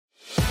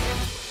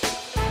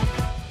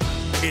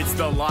It's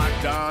the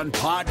Locked On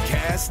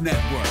Podcast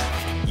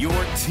Network, your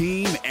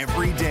team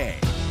every day.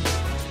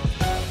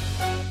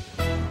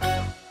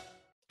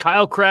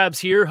 Kyle Krabs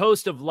here,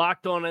 host of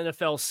Locked On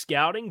NFL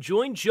Scouting.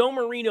 Join Joe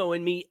Marino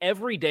and me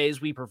every day as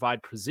we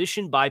provide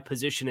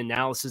position-by-position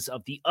analysis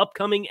of the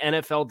upcoming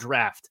NFL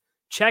Draft.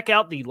 Check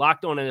out the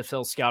Locked On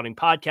NFL Scouting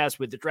podcast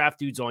with the Draft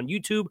Dudes on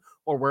YouTube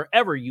or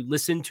wherever you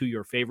listen to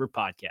your favorite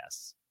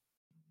podcasts.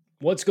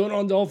 What's going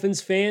on, Dolphins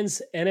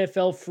fans?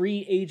 NFL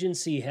free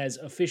agency has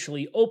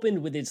officially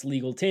opened with its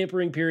legal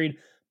tampering period,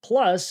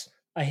 plus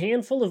a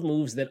handful of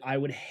moves that I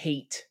would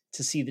hate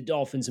to see the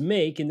Dolphins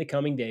make in the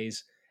coming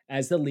days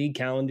as the league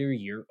calendar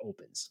year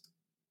opens.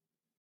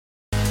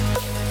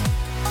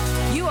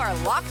 You are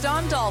Locked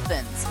On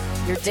Dolphins,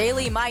 your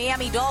daily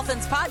Miami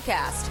Dolphins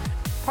podcast,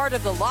 part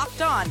of the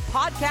Locked On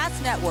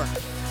Podcast Network,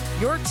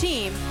 your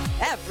team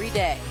every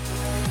day.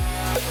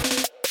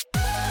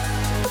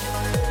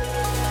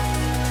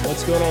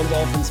 What's going on,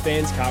 Dolphins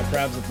fans? Kyle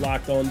Krabs of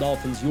Locked On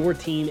Dolphins, your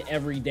team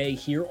every day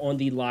here on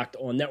the Locked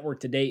On Network.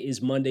 Today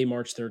is Monday,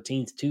 March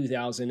 13th,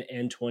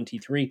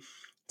 2023.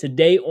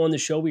 Today on the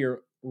show, we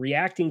are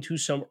reacting to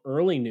some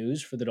early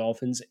news for the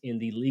Dolphins in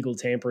the legal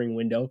tampering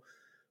window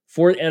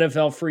for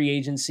NFL free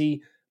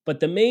agency. But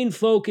the main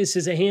focus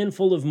is a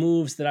handful of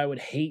moves that I would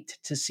hate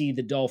to see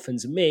the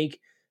Dolphins make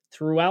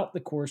throughout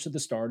the course of the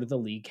start of the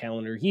league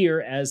calendar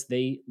year as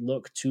they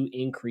look to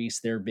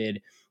increase their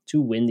bid to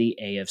win the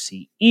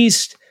AFC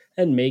East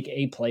and make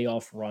a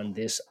playoff run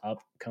this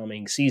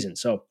upcoming season.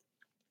 So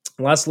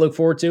lots to look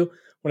forward to. I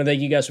want to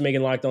thank you guys for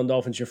making Locked On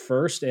Dolphins your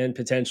first and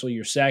potentially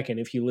your second,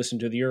 if you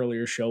listened to the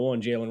earlier show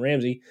on Jalen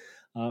Ramsey.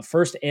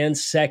 First and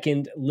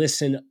second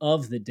listen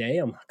of the day.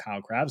 I'm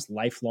Kyle Krabs,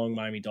 lifelong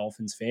Miami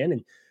Dolphins fan,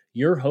 and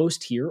your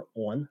host here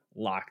on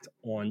Locked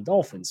On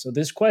Dolphins. So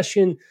this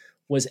question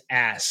was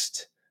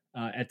asked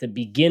at the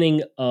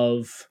beginning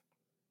of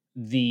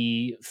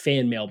the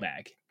fan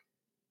mailbag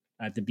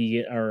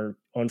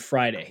on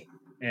Friday.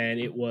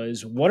 And it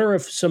was, what are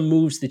some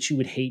moves that you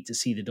would hate to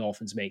see the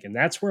Dolphins make? And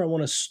that's where I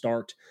want to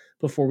start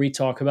before we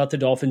talk about the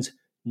Dolphins'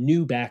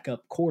 new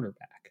backup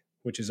quarterback,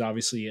 which is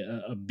obviously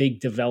a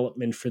big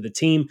development for the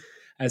team,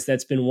 as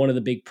that's been one of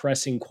the big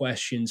pressing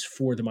questions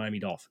for the Miami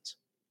Dolphins.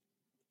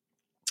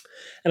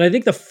 And I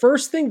think the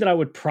first thing that I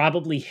would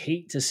probably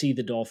hate to see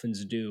the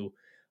Dolphins do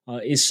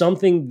is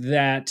something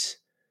that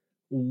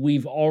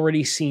we've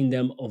already seen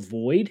them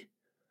avoid,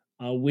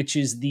 which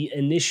is the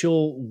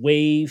initial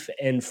wave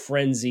and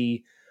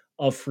frenzy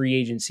of free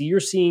agency. You're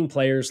seeing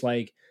players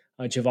like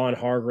Javon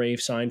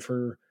Hargrave signed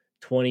for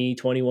 $20,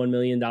 $21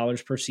 million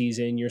per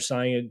season. You're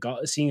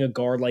seeing a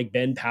guard like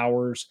Ben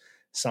Powers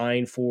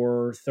signed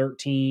for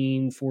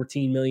 $13,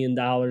 $14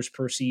 million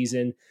per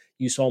season.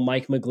 You saw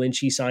Mike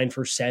McGlinchey sign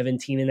for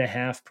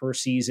 $17.5 per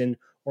season,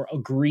 or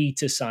agree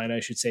to sign,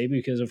 I should say,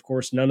 because of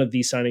course none of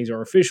these signings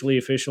are officially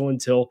official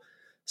until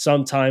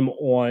sometime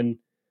on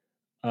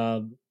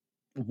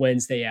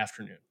Wednesday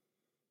afternoon.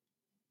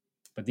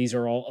 But these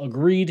are all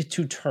agreed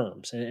to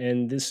terms.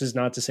 And this is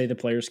not to say the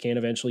players can't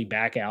eventually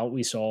back out.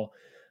 We saw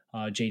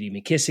J.D.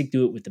 McKissick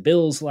do it with the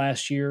Bills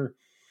last year.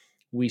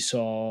 We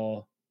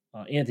saw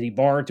Anthony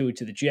Barr do it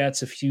to the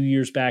Jets a few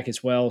years back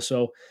as well.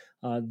 So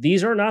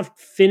these are not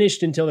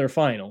finished until they're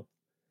final.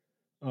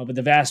 But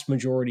the vast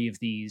majority of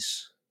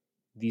these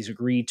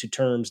agreed to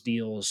terms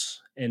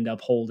deals end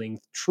up holding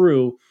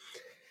true.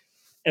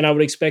 And I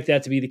would expect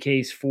that to be the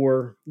case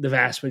for the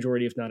vast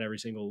majority, if not every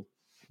single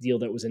deal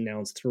that was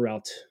announced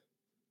throughout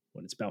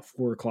it's about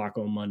 4 o'clock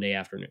on Monday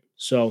afternoon.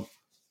 So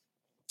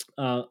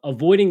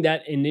avoiding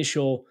that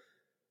initial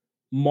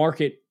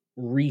market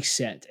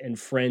reset and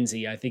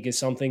frenzy, I think, is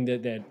something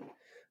that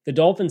the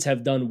Dolphins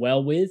have done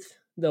well with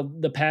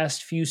the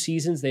past few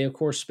seasons. They, of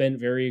course, spent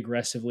very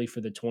aggressively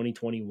for the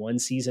 2021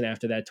 season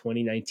after that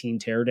 2019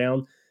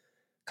 teardown.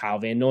 Kyle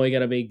Van Noy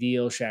got a big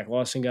deal. Shaq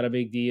Lawson got a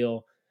big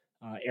deal.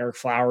 Eric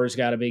Flowers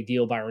got a big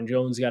deal. Byron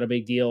Jones got a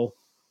big deal.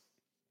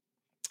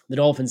 The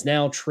Dolphins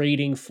now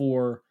trading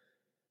for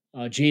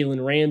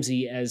Jalen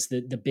Ramsey as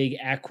the big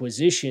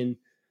acquisition,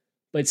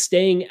 but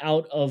staying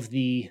out of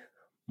the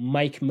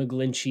Mike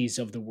McGlincheys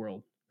of the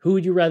world. Who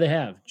would you rather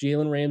have,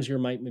 Jalen Ramsey or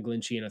Mike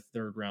McGlinchey in a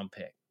third-round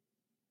pick?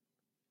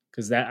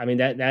 Because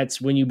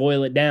that's when you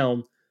boil it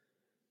down,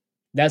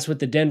 that's what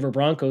the Denver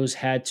Broncos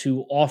had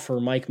to offer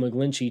Mike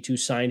McGlinchey to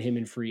sign him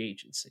in free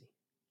agency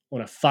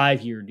on a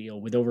 5-year deal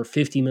with over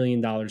 $50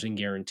 million in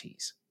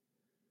guarantees.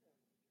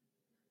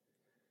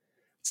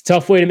 It's a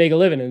tough way to make a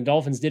living, and the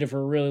Dolphins did it for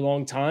a really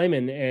long time,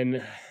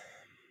 and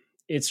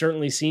it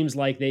certainly seems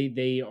like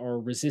they are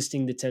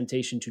resisting the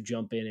temptation to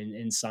jump in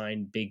and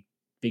sign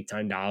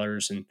big-time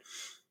dollars, and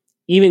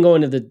even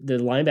going to the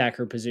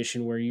linebacker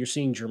position where you're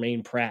seeing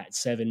Jermaine Pratt,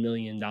 $7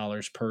 million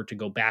per to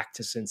go back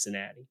to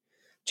Cincinnati.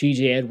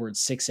 T.J.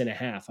 Edwards,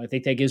 $6.5. I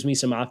think that gives me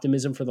some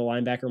optimism for the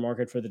linebacker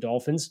market for the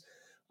Dolphins,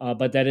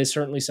 but that is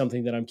certainly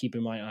something that I'm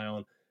keeping my eye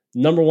on.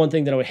 Number one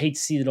thing that I would hate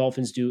to see the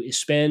Dolphins do is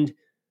spend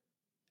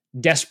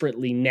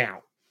desperately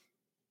now.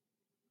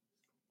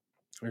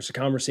 There's a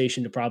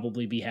conversation to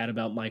probably be had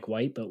about Mike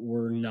White, but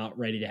we're not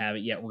ready to have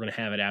it yet. We're going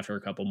to have it after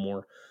a couple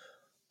more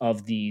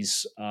of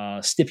these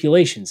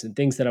stipulations and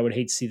things that I would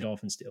hate to see the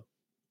Dolphins do.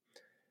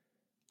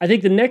 I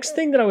think the next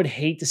thing that I would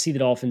hate to see the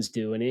Dolphins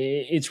do, and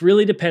it's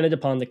really dependent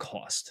upon the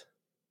cost,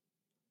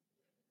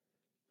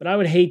 but I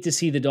would hate to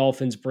see the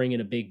Dolphins bring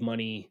in a big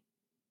money,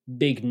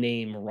 big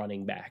name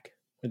running back,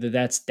 whether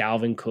that's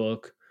Dalvin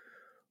Cook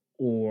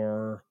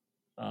or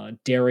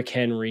Derrick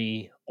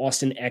Henry.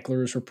 Austin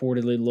Eckler is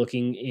reportedly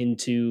looking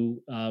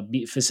into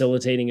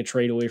facilitating a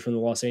trade away from the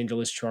Los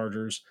Angeles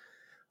Chargers.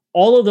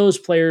 All of those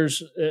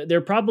players,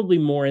 they're probably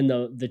more in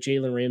the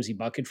Jalen Ramsey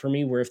bucket for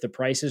me, where if the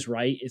price is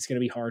right, it's going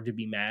to be hard to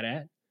be mad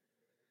at.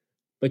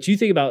 But you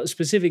think about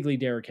specifically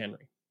Derrick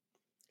Henry.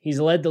 He's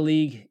led the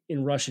league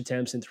in rush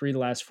attempts in 3 of the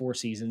last 4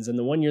 seasons. And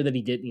the one year that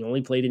he didn't, he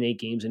only played in 8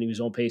 games, and he was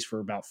on pace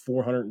for about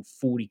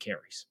 440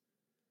 carries.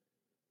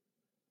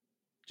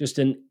 Just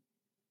an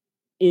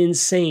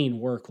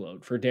insane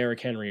workload for Derrick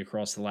Henry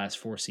across the last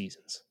 4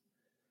 seasons.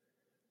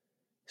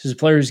 This is a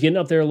player who's getting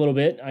up there a little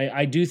bit.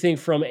 I do think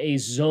from a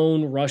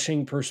zone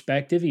rushing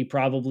perspective, he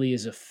probably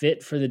is a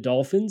fit for the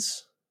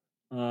Dolphins.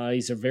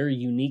 He's a very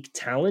unique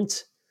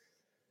talent.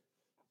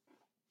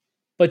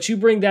 But you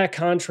bring that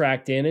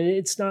contract in, and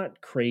it's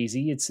not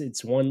crazy.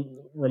 It's one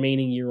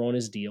remaining year on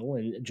his deal.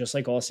 And just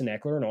like Austin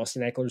Eckler, and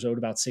Austin Eckler's owed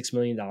about $6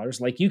 million,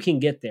 like you can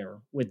get there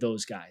with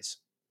those guys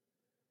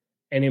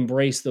and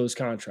embrace those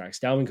contracts.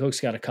 Dalvin Cook's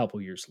got a couple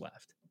years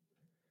left.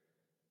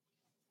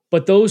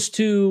 But those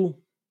two,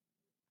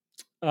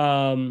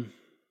 Eckler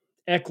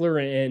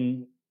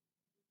and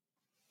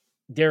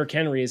Derrick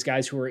Henry, as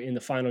guys who are in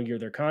the final year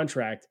of their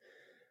contract,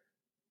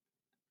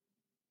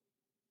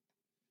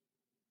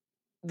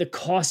 the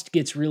cost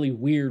gets really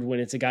weird when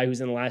it's a guy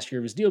who's in the last year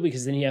of his deal,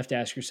 because then you have to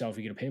ask yourself,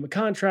 you're going to pay him a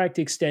contract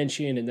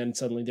extension, and then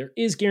suddenly there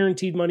is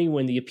guaranteed money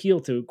when the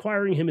appeal to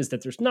acquiring him is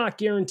that there's not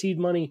guaranteed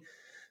money.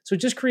 So it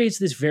just creates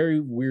this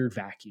very weird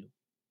vacuum.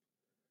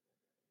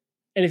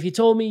 And if you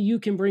told me you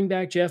can bring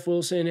back Jeff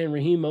Wilson and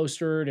Raheem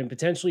Mostert and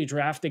potentially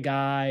draft a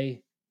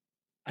guy,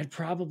 I'd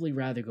probably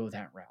rather go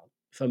that route,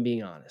 if I'm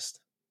being honest.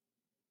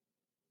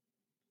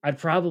 I'd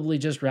probably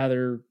just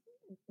rather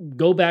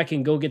go back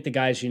and go get the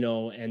guys you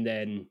know, and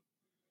then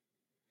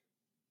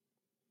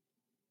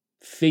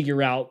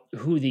figure out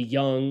who the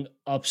young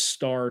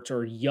upstart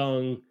or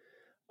young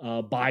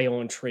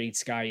buy-on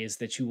traits guy is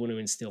that you want to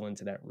instill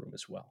into that room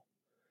as well.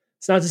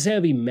 It's not to say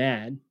I'd be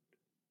mad.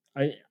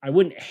 I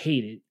wouldn't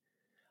hate it.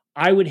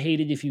 I would hate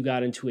it if you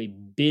got into a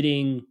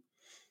bidding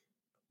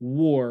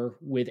war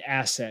with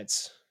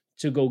assets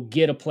to go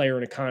get a player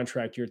in a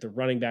contract year at the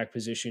running back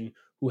position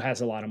who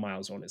has a lot of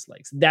miles on his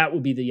legs. That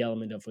would be the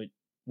element of it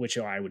which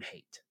I would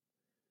hate.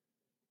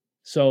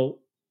 So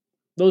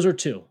those are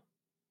two.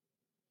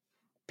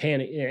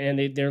 Panic,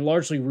 and they're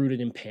largely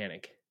rooted in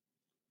panic.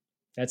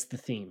 That's the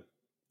theme.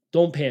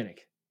 Don't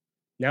panic.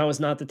 Now is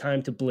not the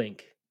time to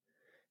blink,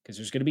 because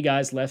there's going to be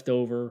guys left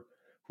over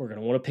who are going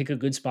to want to pick a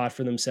good spot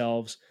for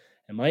themselves.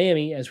 And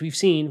Miami, as we've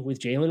seen with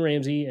Jalen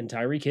Ramsey and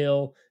Tyreek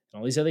Hill and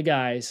all these other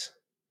guys,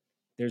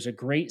 there's a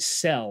great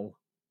sell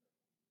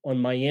on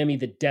Miami,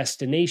 the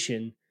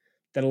destination,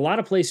 that a lot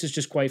of places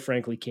just quite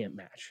frankly can't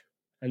match.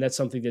 And that's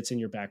something that's in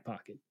your back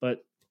pocket.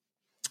 But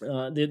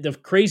the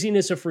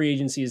craziness of free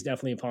agency is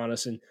definitely upon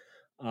us. And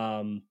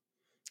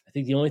I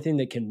think the only thing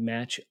that can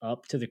match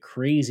up to the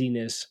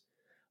craziness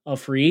of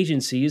free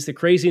agency is the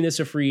craziness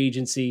of free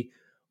agency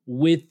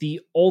with the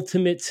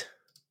ultimate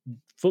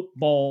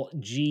football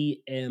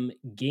GM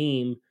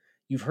game.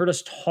 You've heard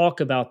us talk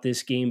about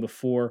this game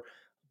before,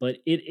 but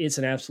it's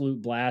an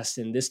absolute blast.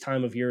 And this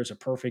time of year is a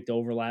perfect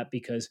overlap,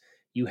 because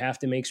you have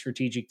to make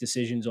strategic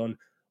decisions on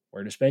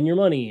where to spend your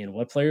money and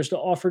what players to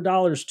offer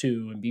dollars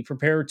to, and be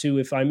prepared to,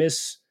 if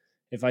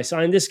I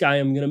sign this guy,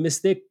 I'm going to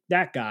miss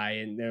that guy,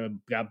 and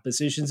got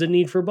positions in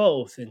need for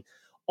both. And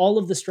all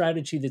of the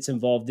strategy that's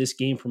involved this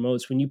game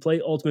promotes. When you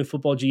play Ultimate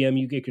Football GM,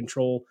 you get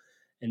control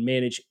and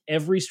manage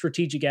every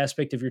strategic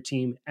aspect of your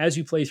team as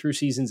you play through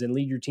seasons and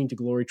lead your team to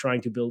glory,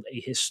 trying to build a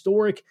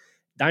historic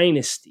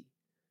dynasty.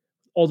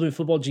 Ultimate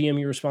Football GM,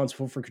 you're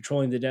responsible for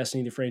controlling the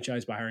destiny of the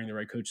franchise by hiring the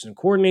right coaches and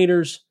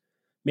coordinators,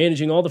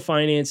 managing all the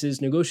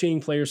finances,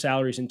 negotiating player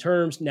salaries and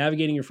terms,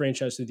 navigating your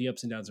franchise through the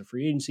ups and downs of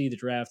free agency, the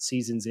draft,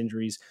 seasons,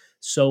 injuries,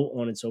 so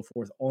on and so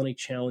forth, all in a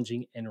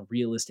challenging and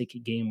realistic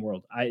game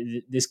world.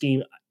 This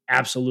game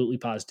absolutely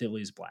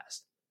positively is a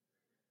blast.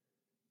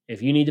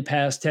 If you need to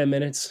pass 10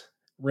 minutes,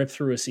 rip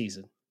through a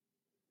season.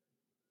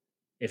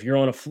 If you're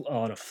on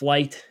a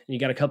flight and you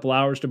got a couple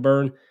hours to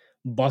burn,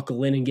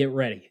 buckle in and get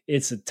ready.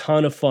 It's a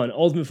ton of fun.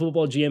 Ultimate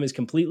Football GM is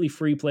completely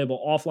free,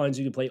 playable offline, so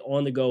you can play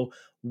on the go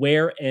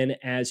where and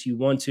as you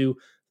want to.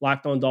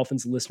 Locked On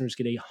Dolphins listeners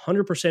get a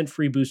 100%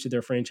 free boost to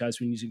their franchise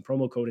when using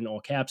promo code in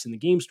all caps in the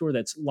game store.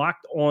 That's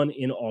Locked On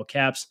in all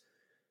caps.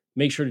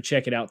 Make sure to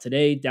check it out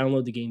today.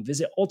 Download the game.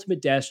 Visit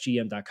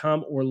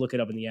ultimate-gm.com or look it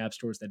up in the app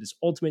stores. That is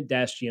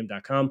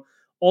ultimate-gm.com.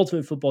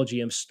 Ultimate Football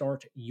GM.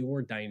 Start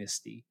your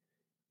dynasty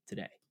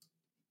today.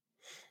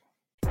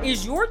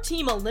 Is your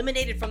team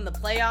eliminated from the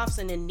playoffs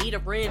and in need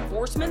of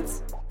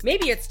reinforcements?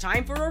 Maybe it's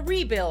time for a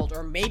rebuild,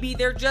 or maybe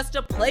they're just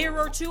a player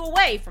or two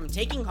away from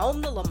taking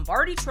home the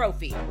Lombardi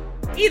Trophy.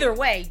 Either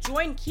way,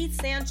 join Keith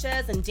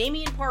Sanchez and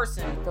Damian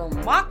Parson for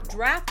Mock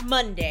Draft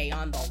Monday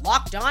on the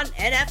Locked On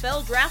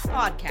NFL Draft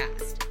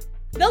Podcast.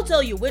 They'll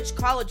tell you which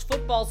college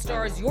football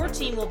stars your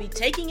team will be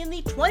taking in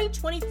the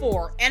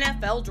 2024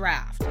 NFL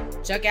Draft.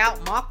 Check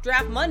out Mock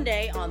Draft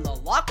Monday on the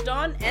Locked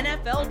On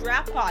NFL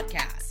Draft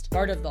Podcast,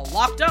 part of the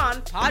Locked On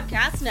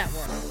Podcast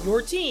Network,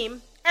 your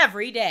team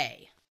every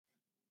day.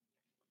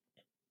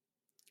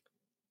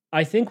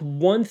 I think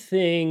one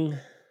thing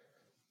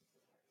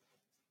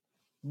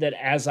that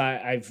as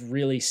I've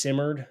really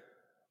simmered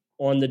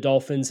on the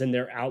Dolphins and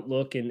their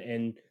outlook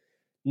and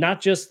not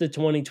just the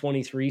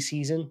 2023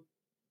 season,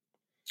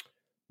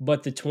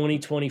 but the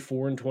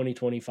 2024 and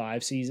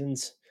 2025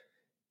 seasons,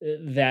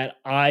 that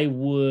I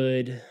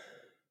would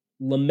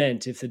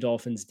lament if the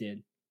Dolphins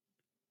did,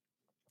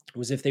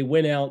 was if they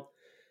went out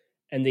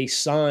and they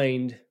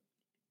signed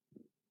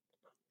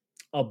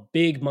a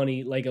big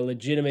money, like a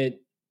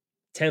legitimate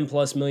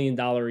 $10+ million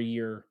a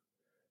year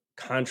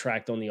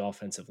contract on the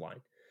offensive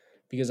line.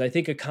 Because I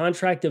think a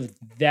contract of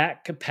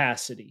that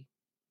capacity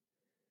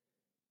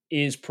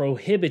is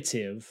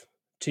prohibitive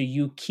to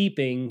you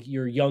keeping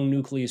your young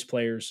nucleus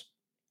players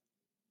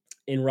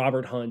in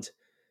Robert Hunt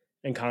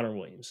and Connor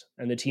Williams.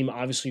 And the team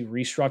obviously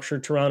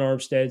restructured Teron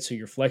Armstead, so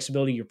your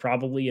flexibility, you're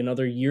probably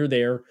another year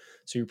there.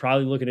 So you're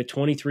probably looking at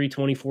 23,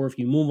 24. If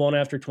you move on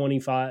after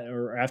 25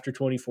 or after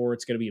 24,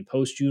 it's going to be a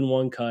post-June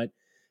 1 cut.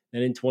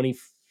 Then in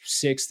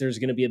 26, there's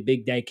going to be a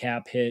big dead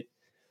cap hit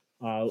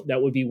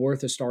that would be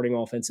worth a starting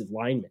offensive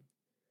lineman.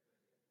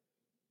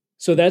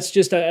 So that's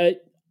just,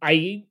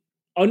 I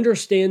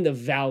understand the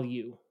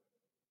value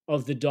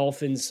of the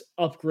Dolphins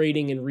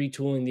upgrading and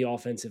retooling the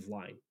offensive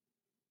line.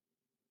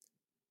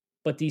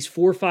 But these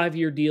 4 or 5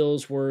 year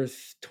deals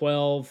worth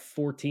 $12,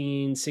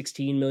 $14,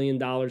 $16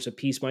 million a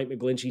piece, Mike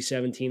McGlinchey,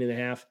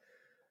 17.5.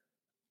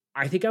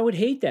 I think I would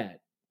hate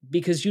that,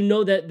 because you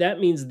know that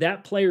means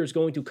that player is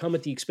going to come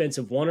at the expense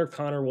of one or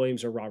Connor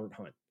Williams or Robert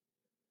Hunt.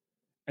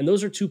 And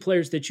those are two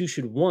players that you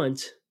should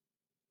want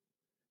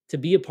to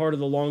be a part of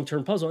the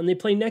long-term puzzle. And they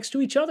play next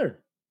to each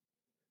other.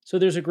 So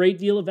there's a great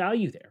deal of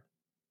value there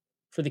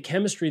for the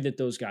chemistry that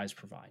those guys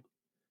provide.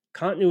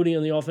 Continuity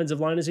on the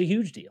offensive line is a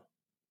huge deal.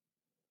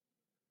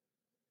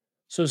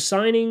 So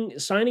signing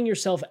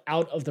yourself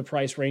out of the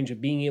price range of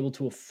being able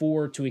to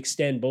afford to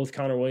extend both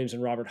Connor Williams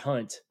and Robert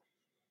Hunt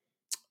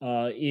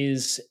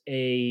is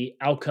a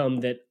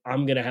outcome that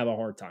I'm going to have a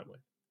hard time with,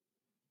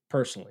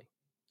 personally.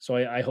 So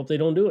I hope they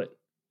don't do it.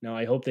 Now,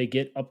 I hope they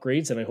get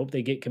upgrades, and I hope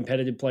they get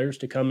competitive players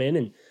to come in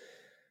and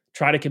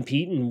try to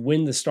compete and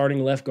win the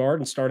starting left guard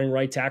and starting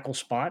right tackle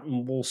spot,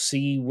 and we'll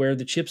see where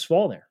the chips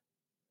fall there.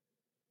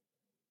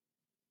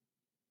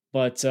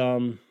 But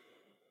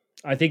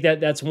I think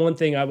that's one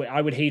thing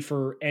I would hate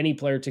for any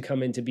player to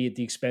come in to be at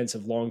the expense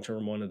of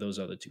long-term one of those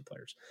other two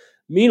players.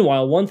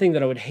 Meanwhile, one thing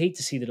that I would hate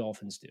to see the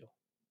Dolphins do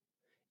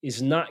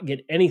is not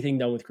get anything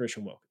done with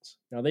Christian Wilkins.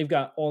 Now, they've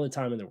got all the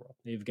time in the world.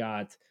 They've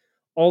got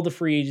all the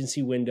free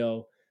agency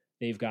window.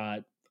 They've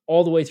got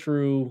all the way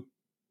through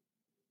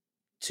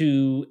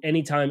to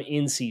any time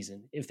in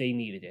season if they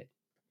needed it.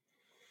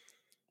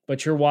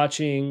 But you're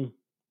watching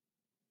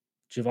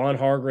Javon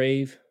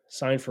Hargrave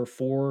signed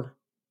for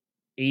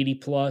 $480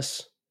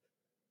 plus.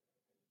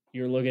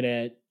 You're looking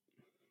at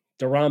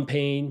Daron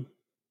Payne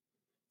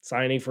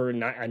signing for a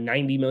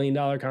 $90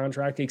 million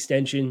contract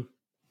extension.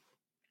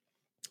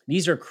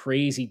 These are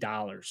crazy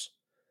dollars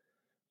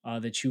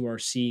that you are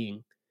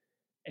seeing.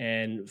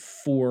 And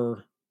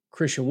for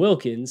Christian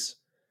Wilkins,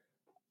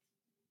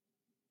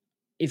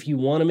 if you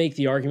want to make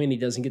the argument he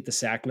doesn't get the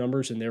sack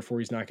numbers and therefore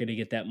he's not going to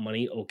get that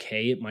money,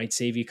 okay, it might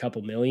save you a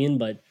couple million,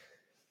 but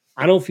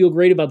I don't feel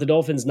great about the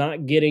Dolphins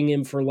not getting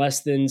him for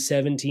less than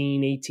 $17,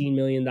 $18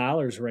 million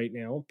right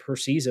now per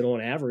season on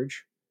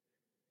average.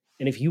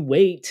 And if you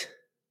wait,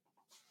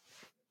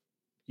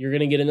 you're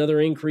going to get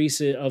another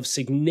increase of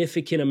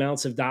significant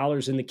amounts of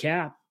dollars in the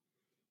cap.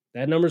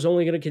 That number's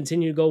only going to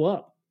continue to go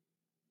up.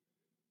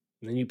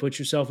 And then you put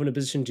yourself in a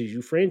position, do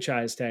you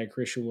franchise tag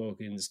Christian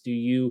Wilkins? Do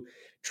you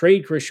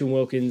trade Christian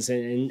Wilkins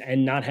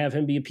and not have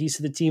him be a piece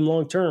of the team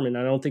long term? And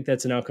I don't think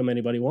that's an outcome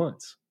anybody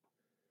wants.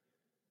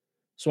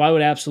 So I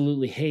would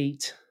absolutely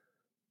hate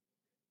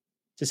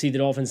to see the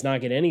Dolphins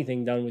not get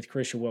anything done with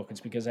Christian Wilkins,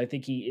 because I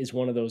think he is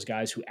one of those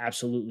guys who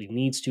absolutely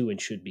needs to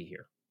and should be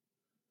here.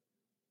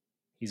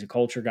 He's a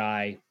culture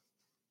guy.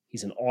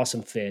 He's an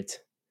awesome fit.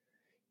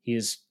 He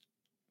is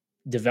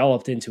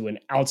developed into an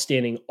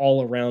outstanding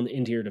all-around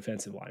interior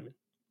defensive lineman.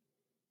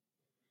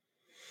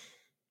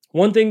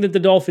 One thing that the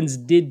Dolphins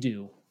did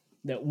do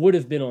that would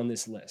have been on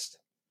this list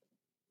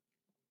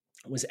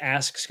was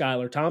ask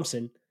Skylar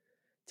Thompson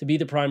to be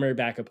the primary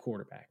backup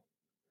quarterback.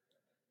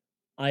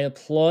 I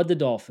applaud the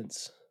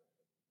Dolphins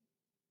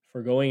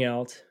for going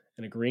out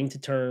and agreeing to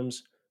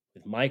terms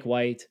with Mike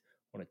White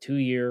on a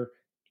 2-year,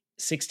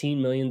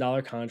 $16 million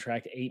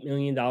contract, $8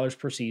 million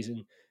per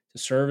season to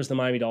serve as the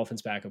Miami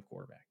Dolphins backup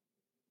quarterback.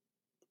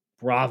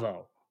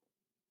 Bravo.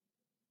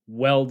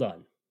 well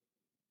done.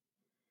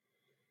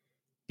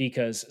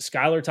 Because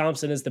Skylar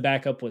Thompson as the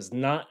backup was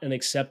not an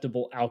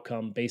acceptable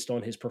outcome based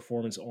on his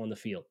performance on the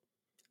field.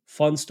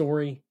 Fun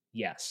story?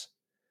 Yes.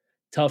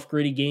 Tough,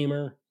 gritty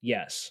gamer?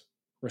 Yes.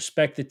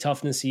 Respect the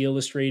toughness he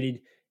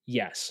illustrated?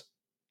 Yes.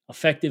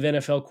 Effective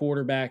NFL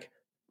quarterback?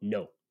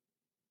 No.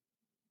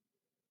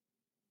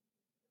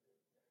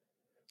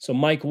 So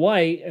Mike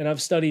White, and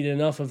I've studied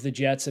enough of the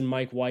Jets and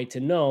Mike White to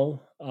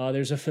know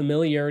there's a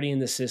familiarity in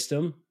the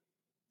system.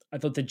 I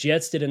thought the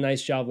Jets did a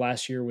nice job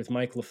last year with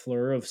Mike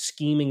LaFleur of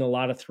scheming a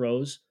lot of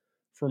throws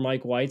for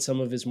Mike White. Some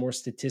of his more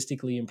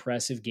statistically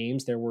impressive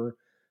games, there were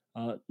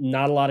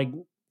not a lot of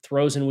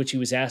throws in which he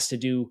was asked to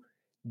do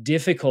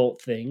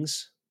difficult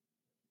things,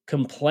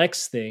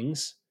 complex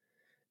things.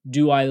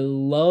 Do I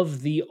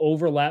love the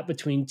overlap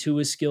between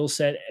Tua's skill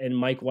set and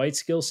Mike White's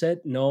skill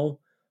set? No.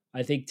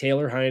 I think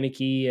Taylor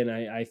Heineke and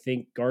I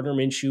think Gardner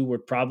Minshew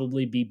would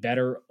probably be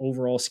better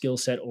overall skill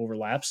set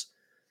overlaps.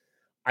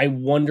 I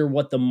wonder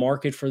what the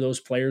market for those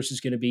players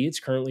is going to be. It's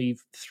currently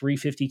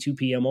 3:52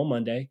 p.m. on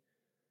Monday.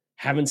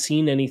 Haven't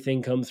seen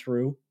anything come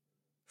through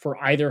for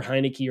either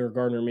Heineke or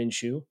Gardner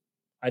Minshew.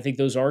 I think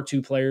those are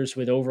two players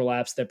with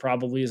overlaps that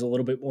probably is a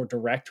little bit more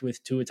direct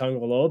with Tua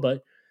Tagovailoa,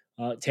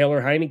 but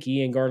Taylor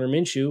Heineke and Gardner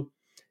Minshew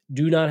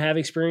do not have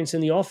experience in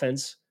the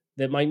offense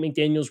that Mike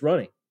McDaniel's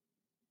running.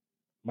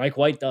 Mike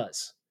White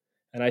does.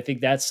 And I think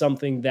that's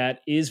something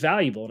that is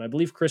valuable. And I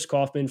believe Chris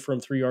Kaufman from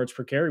 3 yards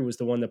per carry was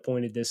the one that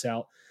pointed this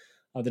out.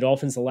 The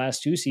Dolphins the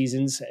last 2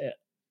 seasons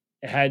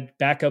had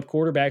backup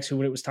quarterbacks who,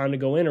 when it was time to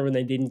go in or when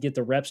they didn't get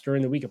the reps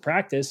during the week of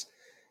practice,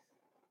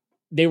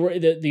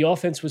 the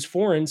offense was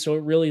foreign, so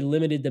it really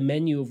limited the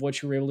menu of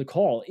what you were able to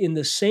call. In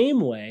the same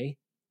way,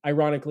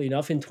 ironically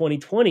enough, in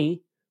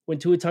 2020, when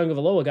Tua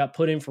Tagovailoa got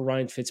put in for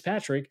Ryan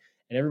Fitzpatrick,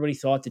 and everybody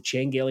thought that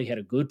Chan Gailey had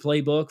a good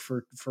playbook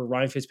for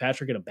Ryan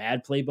Fitzpatrick and a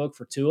bad playbook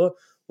for Tua.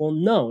 Well,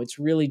 no, it's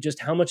really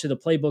just how much of the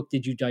playbook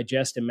did you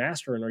digest and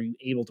master, and are you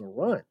able to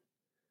run?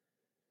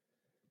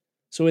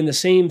 So in the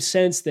same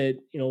sense that,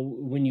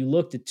 when you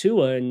looked at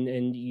Tua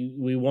and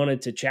we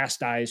wanted to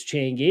chastise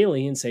Chan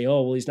Gailey and say,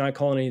 oh, well, he's not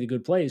calling any of the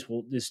good plays.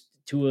 Well, is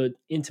Tua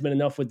intimate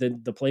enough with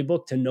the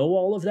playbook to know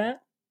all of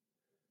that?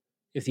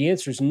 If the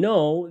answer is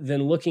no,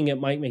 then looking at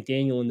Mike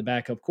McDaniel in the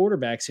backup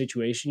quarterback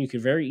situation, you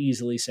could very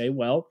easily say,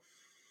 well,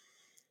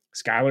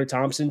 Skylar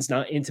Thompson's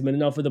not intimate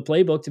enough with the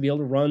playbook to be able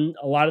to run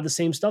a lot of the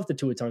same stuff that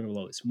Tua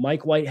Tagovailoa is.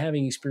 Mike White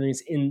having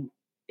experience in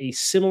a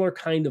similar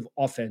kind of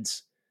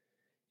offense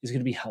is going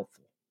to be helpful.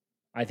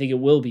 I think it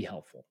will be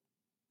helpful.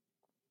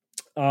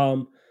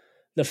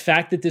 The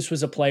fact that this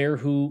was a player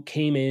who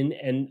came in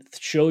and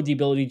showed the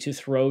ability to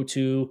throw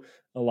to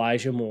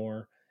Elijah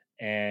Moore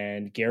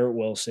and Garrett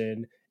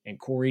Wilson and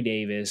Corey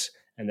Davis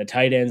and the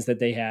tight ends that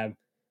they have,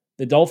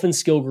 the Dolphins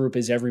skill group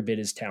is every bit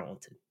as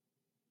talented.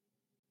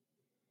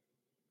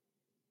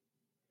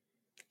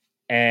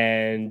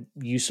 And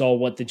you saw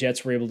what the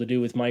Jets were able to do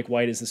with Mike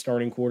White as the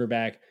starting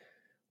quarterback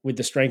with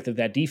the strength of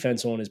that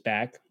defense on his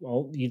back.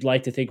 Well, you'd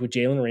like to think with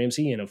Jalen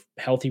Ramsey and a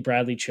healthy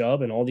Bradley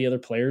Chubb and all the other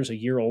players a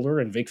year older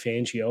and Vic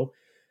Fangio,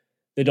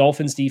 the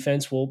Dolphins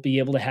defense will be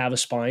able to have a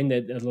spine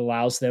that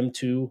allows them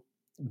to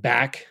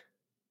back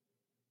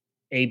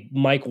a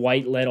Mike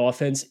White-led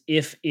offense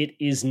if it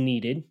is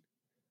needed.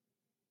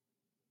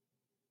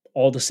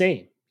 All the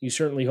same, you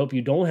certainly hope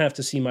you don't have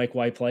to see Mike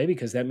White play,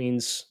 because that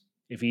means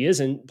if he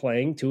isn't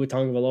playing, Tua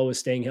Tagovailoa is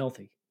staying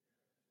healthy.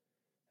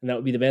 And that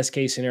would be the best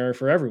case scenario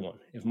for everyone.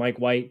 If Mike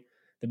White,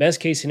 the best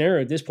case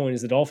scenario at this point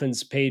is the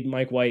Dolphins paid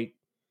Mike White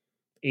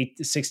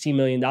 $16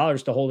 million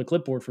to hold a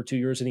clipboard for 2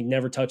 years and he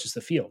never touches the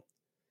field.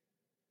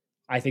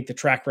 I think the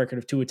track record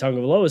of Tua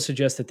Tagovailoa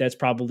suggests that that's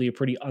probably a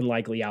pretty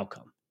unlikely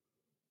outcome.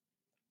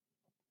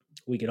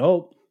 We can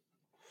hope,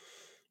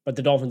 but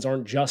the Dolphins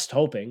aren't just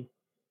hoping,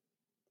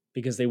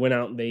 because they went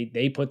out and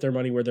they put their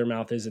money where their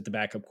mouth is at the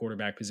backup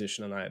quarterback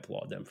position, and I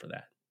applaud them for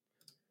that.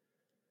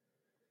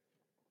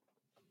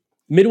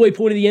 Midway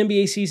point of the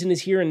NBA season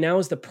is here, and now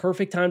is the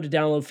perfect time to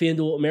download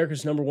FanDuel,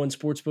 America's #1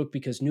 sportsbook,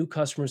 because new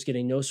customers get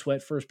a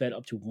no-sweat first bet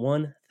up to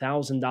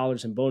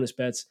 $1,000 in bonus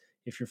bets.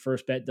 If your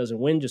first bet doesn't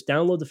win, just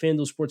download the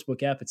FanDuel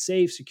Sportsbook app. It's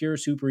safe, secure,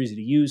 super easy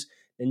to use.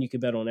 Then you can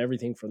bet on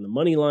everything from the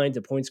money line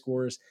to point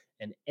scorers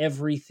and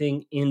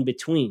everything in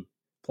between.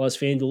 Plus,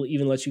 FanDuel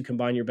even lets you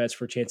combine your bets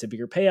for a chance at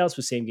bigger payouts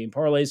with same-game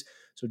parlays.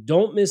 So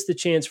don't miss the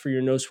chance for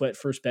your no-sweat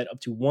first bet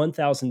up to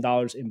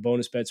 $1,000 in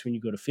bonus bets when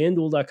you go to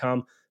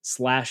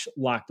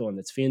FanDuel.com/LockedOn.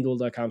 That's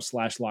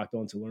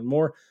FanDuel.com/LockedOn to learn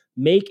more.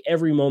 Make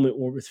every moment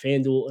more with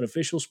FanDuel, an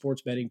official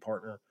sports betting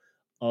partner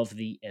of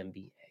the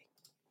NBA.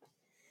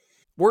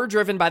 We're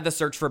driven by the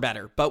search for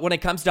better, but when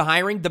it comes to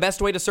hiring, the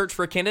best way to search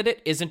for a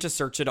candidate isn't to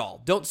search at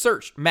all. Don't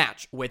search,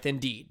 match with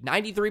Indeed.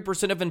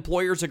 93% of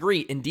employers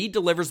agree Indeed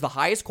delivers the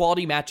highest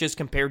quality matches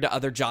compared to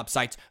other job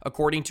sites,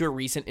 according to a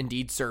recent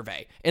Indeed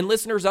survey. And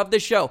listeners of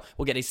this show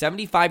will get a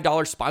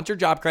 $75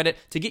 sponsored job credit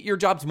to get your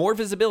jobs more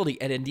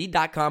visibility at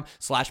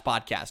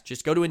Indeed.com/podcast.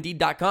 Just go to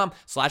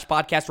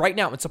Indeed.com/podcast right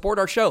now and support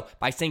our show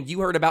by saying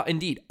you heard about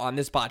Indeed on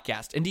this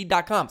podcast.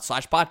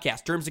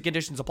 Indeed.com/podcast. Terms and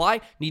conditions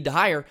apply. Need to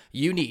hire?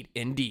 You need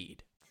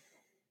Indeed.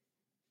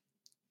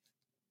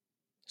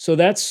 So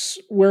that's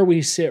where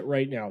we sit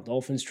right now.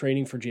 Dolphins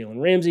trading for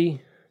Jalen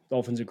Ramsey.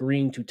 Dolphins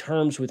agreeing to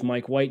terms with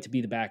Mike White to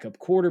be the backup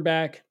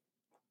quarterback.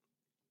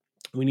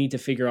 We need to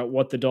figure out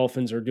what the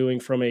Dolphins are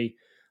doing from a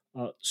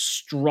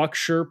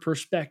structure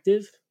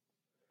perspective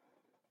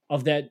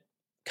of that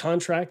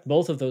contract,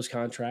 both of those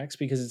contracts,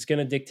 because it's going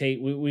to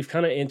dictate. We've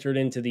kind of entered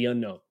into the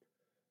unknown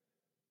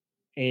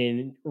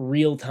in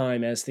real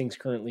time as things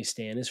currently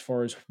stand as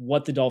far as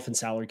what the Dolphin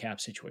salary cap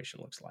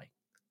situation looks like.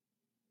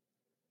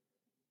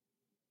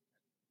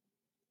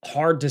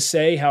 Hard to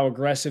say how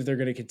aggressive they're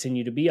going to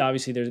continue to be.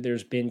 Obviously,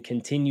 there's been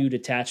continued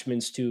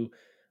attachments to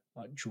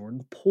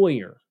Jordan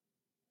Poyer,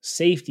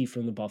 safety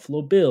from the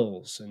Buffalo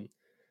Bills, and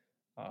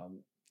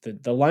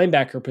the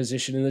linebacker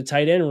position in the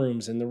tight end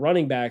rooms and the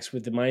running backs,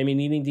 with the Miami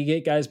needing to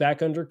get guys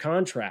back under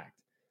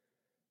contract.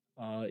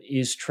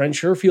 Is Trent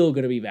Sherfield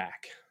going to be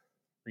back?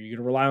 Are you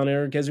going to rely on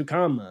Eric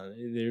Ezukama?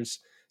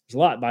 There's a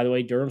lot. By the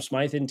way, Durham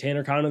Smythe and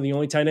Tanner Conn are the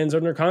only tight ends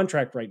under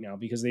contract right now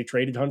because they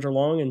traded Hunter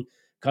Long and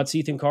cuts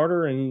Ethan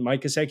Carter, and Mike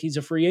Gesicki's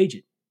a free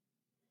agent.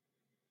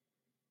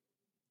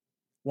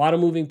 A lot of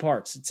moving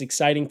parts. It's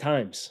exciting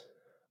times.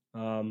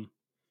 I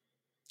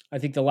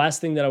think the last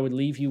thing that I would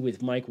leave you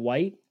with Mike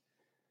White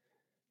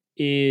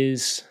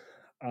is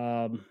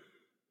a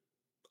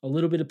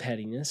little bit of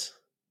pettiness.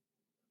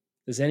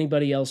 Does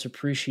anybody else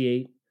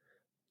appreciate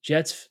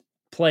Jets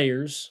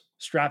players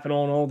strapping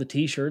on all the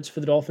T-shirts for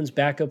the Dolphins'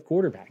 backup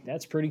quarterback?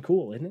 That's pretty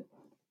cool, isn't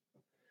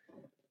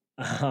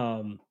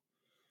it?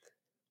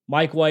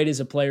 Mike White is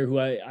a player who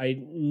I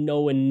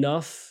know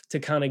enough to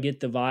kind of get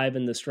the vibe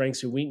and the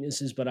strengths and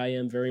weaknesses, but I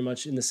am very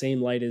much in the same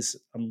light as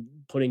I'm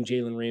putting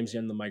Jalen Ramsey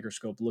on the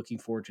microscope, looking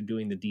forward to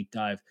doing the deep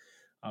dive.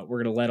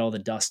 We're going to let all the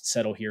dust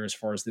settle here as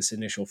far as this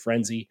initial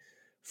frenzy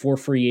for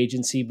free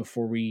agency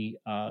before we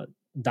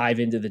dive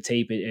into the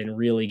tape and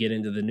really get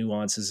into the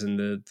nuances and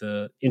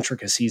the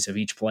intricacies of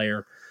each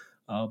player.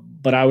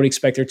 But I would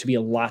expect there to be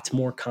a lot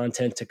more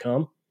content to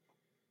come.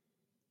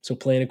 So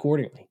plan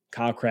accordingly.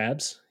 Kyle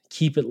Krabs,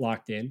 keep it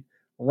locked in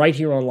right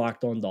here on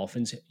Locked On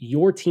Dolphins,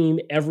 your team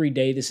every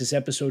day. This is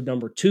episode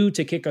number 2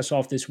 to kick us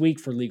off this week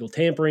for legal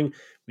tampering.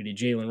 We did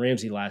Jalen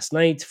Ramsey last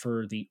night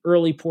for the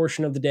early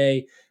portion of the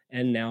day.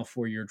 And now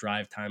for your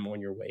drive time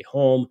on your way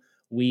home,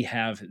 we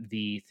have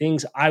the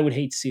things I would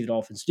hate to see the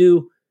Dolphins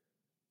do.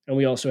 And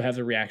we also have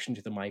the reaction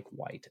to the Mike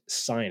White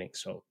signing.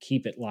 So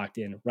keep it locked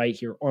in right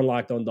here on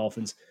Locked On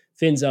Dolphins.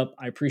 Fins up.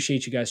 I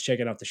appreciate you guys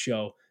checking out the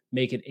show.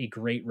 Make it a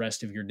great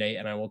rest of your day.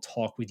 And I will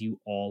talk with you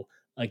all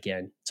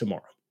again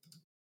tomorrow.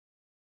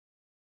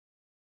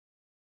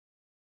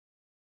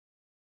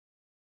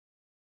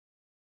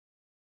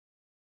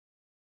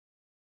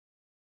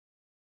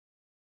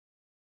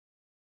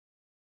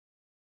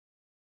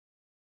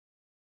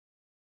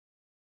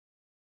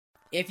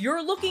 If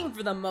you're looking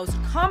for the most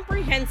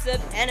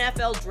comprehensive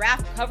NFL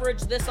draft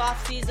coverage this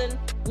offseason,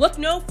 look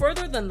no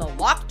further than the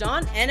Locked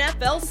On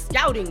NFL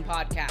Scouting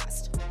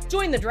Podcast.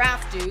 Join the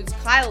draft dudes,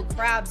 Kyle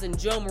Krabs and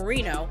Joe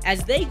Marino,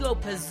 as they go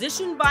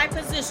position by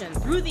position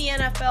through the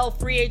NFL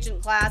free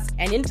agent class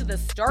and into the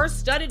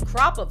star-studded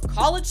crop of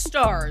college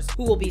stars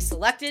who will be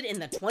selected in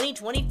the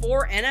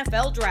 2024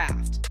 NFL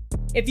Draft.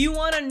 If you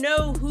want to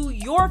know who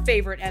your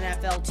favorite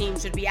NFL team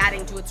should be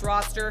adding to its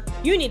roster,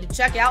 you need to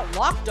check out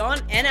Locked On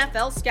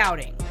NFL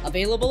Scouting,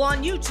 available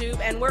on YouTube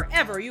and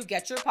wherever you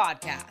get your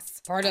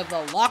podcasts. Part of the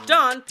Locked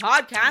On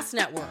Podcast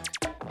Network,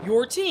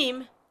 your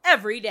team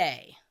every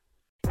day.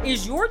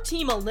 Is your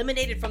team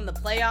eliminated from the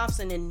playoffs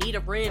and in need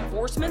of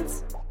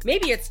reinforcements?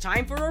 Maybe it's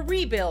time for a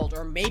rebuild,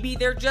 or maybe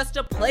they're just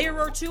a player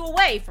or two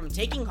away from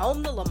taking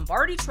home the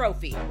Lombardi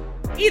Trophy.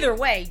 Either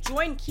way,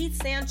 join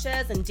Keith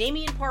Sanchez and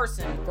Damian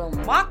Parson for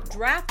Mock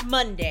Draft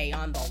Monday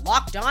on the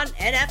Locked On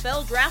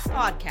NFL Draft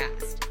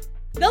Podcast.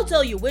 They'll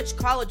tell you which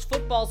college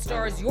football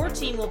stars your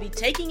team will be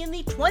taking in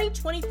the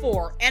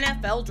 2024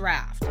 NFL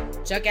Draft.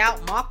 Check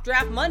out Mock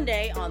Draft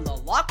Monday on the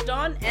Locked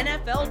On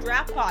NFL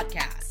Draft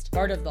Podcast,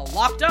 part of the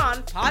Locked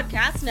On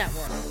Podcast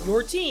Network,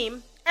 your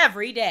team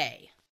every day.